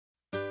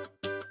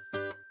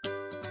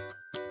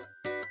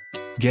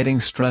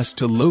Getting stressed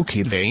to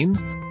locate vein?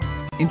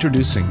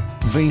 Introducing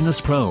Veinus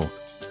Pro.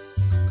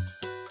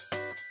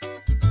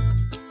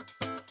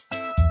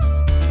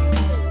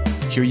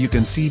 Here you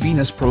can see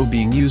Veinus Pro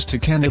being used to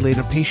cannulate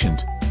a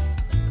patient.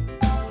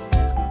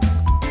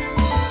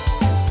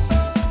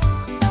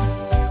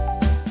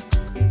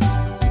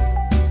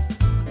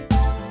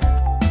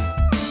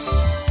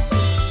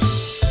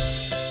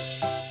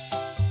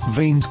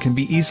 Veins can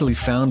be easily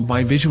found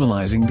by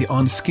visualizing the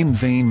on-skin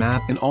vein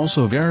map and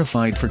also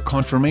verified for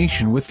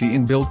confirmation with the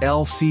inbuilt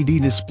LCD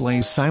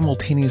display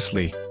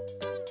simultaneously.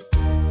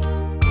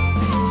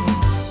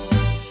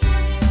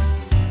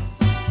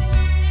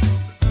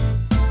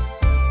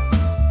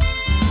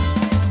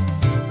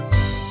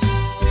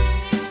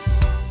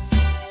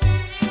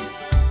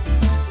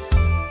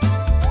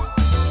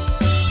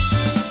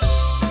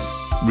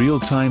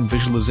 Real-time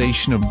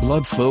visualization of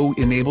blood flow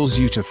enables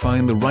you to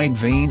find the right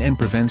vein and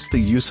prevents the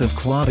use of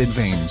clotted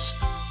veins.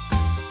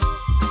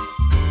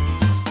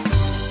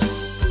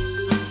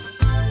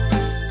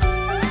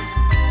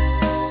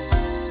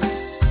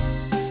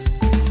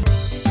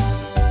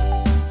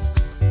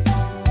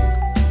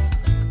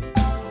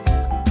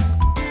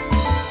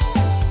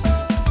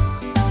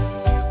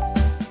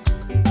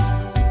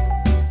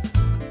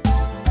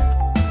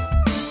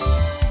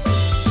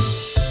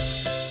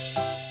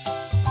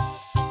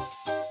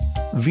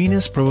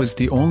 Veinus Pro is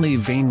the only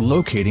vein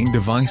locating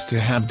device to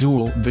have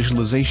dual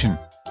visualization.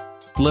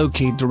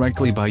 Locate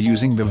directly by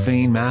using the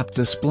vein map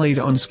displayed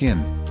on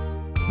skin.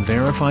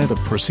 Verify the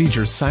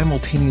procedure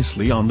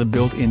simultaneously on the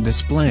built-in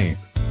display.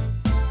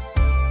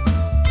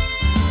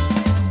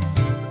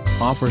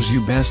 Offers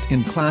you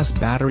best-in-class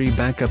battery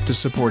backup to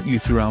support you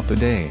throughout the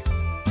day.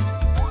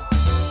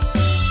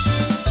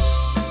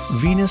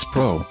 Veinus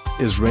Pro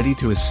is ready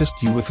to assist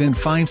you within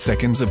 5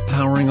 seconds of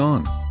powering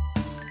on.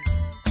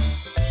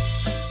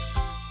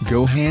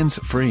 Go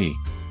hands-free.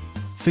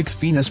 Fix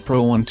Veinus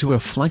Pro onto a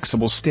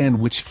flexible stand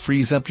which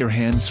frees up your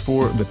hands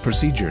for the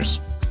procedures.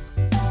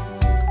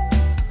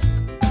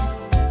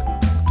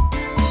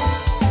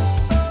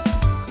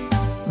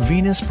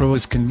 Veinus Pro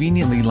is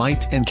conveniently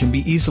light and can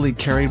be easily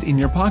carried in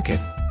your pocket.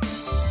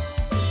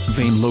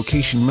 Vein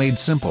location made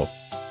simple.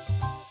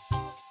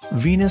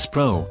 Veinus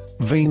Pro,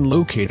 Vein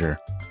Locator.